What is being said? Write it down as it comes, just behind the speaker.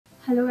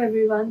Hello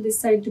everyone, this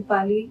side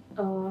Deepali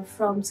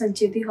from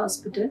Sancheti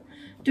hospital.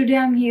 Today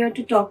I'm here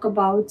to talk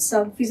about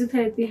some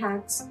physiotherapy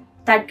hacks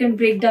that can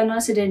break down our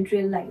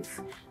sedentary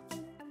life.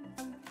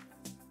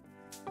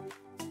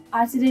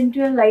 Our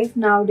sedentary life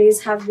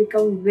nowadays have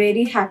become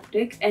very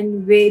hectic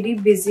and very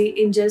busy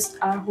in just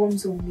our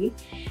homes only.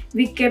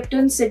 We kept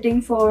on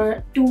sitting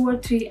for 2 or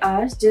 3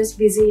 hours just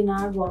busy in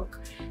our work.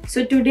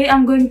 So today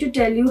I'm going to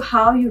tell you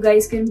how you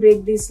guys can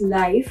break this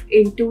life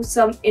into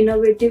some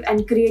innovative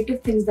and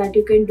creative things that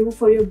you can do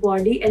for your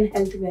body and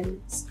health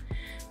wellness.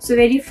 So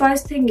very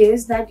first thing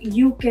is that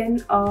you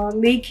can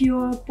make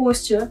your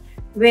posture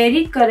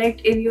very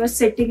correct in your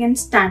sitting and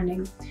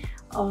standing.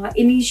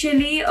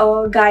 Initially,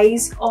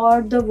 guys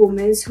or the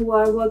women who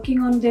are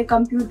working on their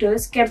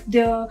computers kept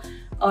their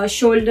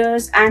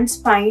shoulders and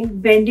spine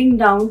bending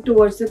down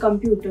towards the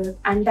computer,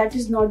 and that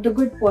is not the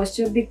good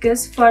posture,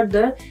 because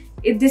further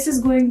this is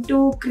going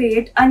to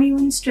create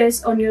uneven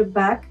stress on your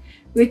back,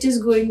 which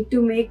is going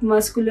to make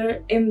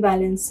muscular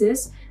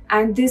imbalances,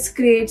 and this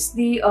creates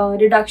the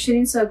reduction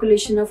in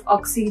circulation of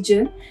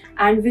oxygen,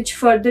 and which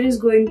further is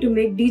going to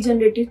make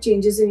degenerative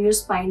changes in your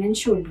spine and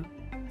shoulder.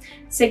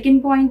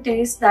 Second point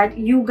is that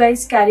you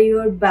guys carry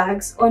your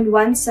bags on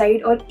one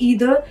side or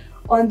either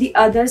on the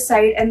other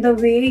side, and the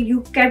way you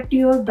kept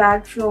your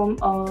bag from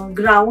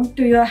ground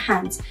to your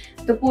hands,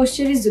 the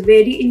posture is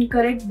very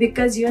incorrect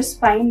because your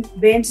spine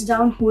bends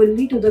down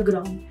wholly to the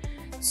ground.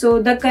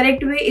 So the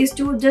correct way is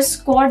to just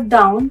squat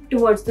down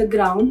towards the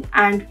ground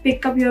and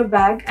pick up your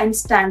bag and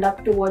stand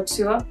up towards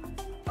your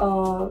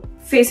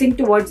facing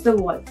towards the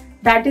wall.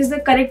 That is the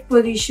correct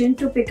position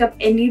to pick up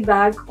any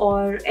bag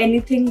or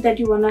anything that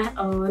you want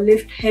to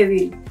lift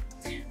heavily.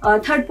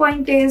 Third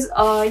point is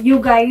you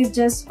guys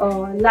just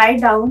lie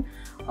down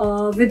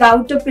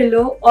without a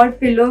pillow or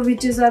pillow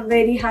which is a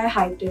very high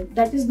height.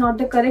 That is not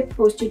the correct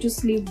posture to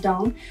sleep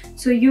down.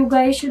 So you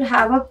guys should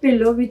have a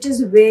pillow which is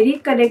very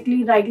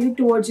correctly rightly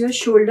towards your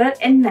shoulder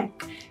and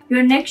neck.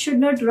 Your neck should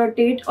not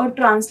rotate or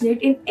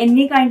translate in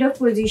any kind of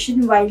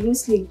position while you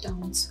sleep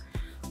down.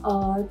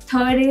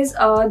 Third is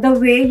the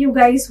way you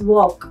guys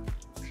walk.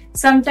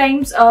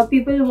 Sometimes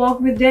people walk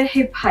with their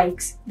hip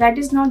hikes. That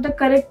is not the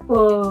correct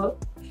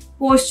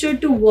posture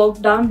to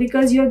walk down,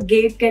 because your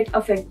gait get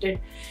affected.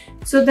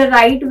 So the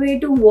right way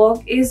to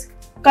walk is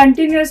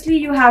continuously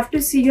you have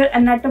to see your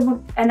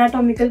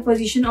anatomical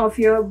position of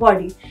your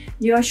body.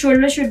 Your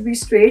shoulder should be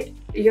straight,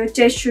 your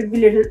chest should be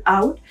little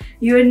out,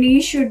 your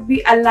knee should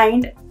be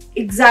aligned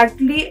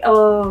exactly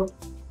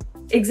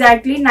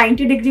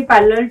 90-degree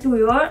parallel to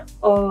your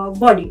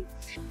body.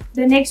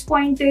 The next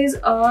point is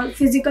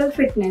physical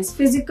fitness.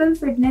 Physical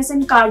fitness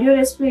and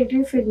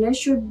cardiorespiratory fitness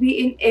should be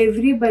in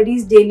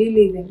everybody's daily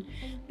living,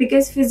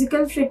 because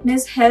physical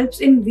fitness helps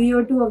in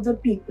VO2 of the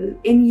people.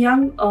 In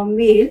young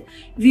male,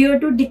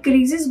 VO2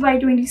 decreases by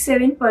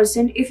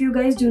 27% if you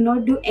guys do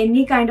not do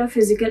any kind of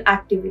physical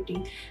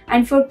activity.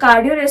 And for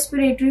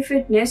cardiorespiratory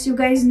fitness, you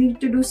guys need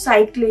to do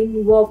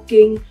cycling,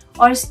 walking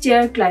or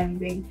stair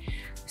climbing.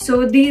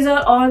 So these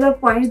are all the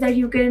points that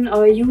you can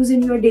use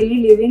in your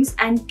daily livings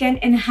and can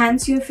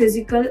enhance your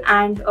physical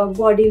and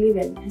bodily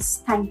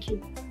wellness. Thank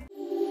you.